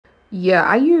Yeah,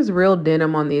 I use real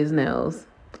denim on these nails.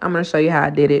 I'm gonna show you how I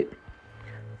did it.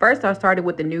 First, I started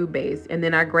with the nude base, and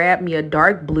then I grabbed me a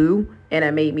dark blue and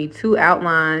I made me two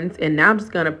outlines, and now I'm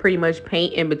just gonna pretty much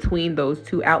paint in between those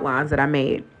two outlines that I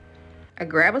made. I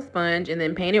grab a sponge and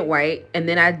then paint it white, and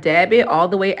then I dab it all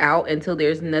the way out until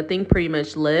there's nothing pretty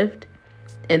much left.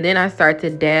 And then I start to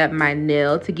dab my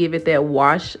nail to give it that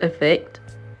wash effect.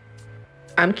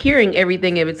 I'm curing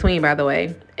everything in between, by the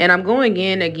way. And I'm going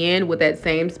in again with that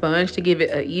same sponge to give it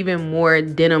an even more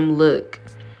denim look.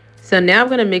 So now I'm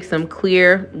going to mix some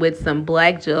clear with some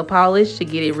black gel polish to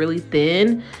get it really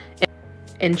thin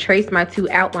and trace my two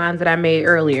outlines that I made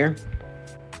earlier.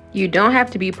 You don't have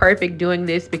to be perfect doing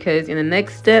this because in the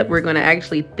next step, we're going to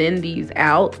actually thin these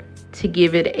out to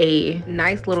give it a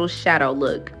nice little shadow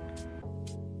look.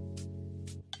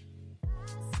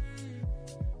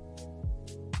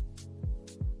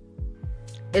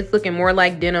 It's looking more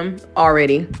like denim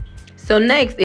already. So next,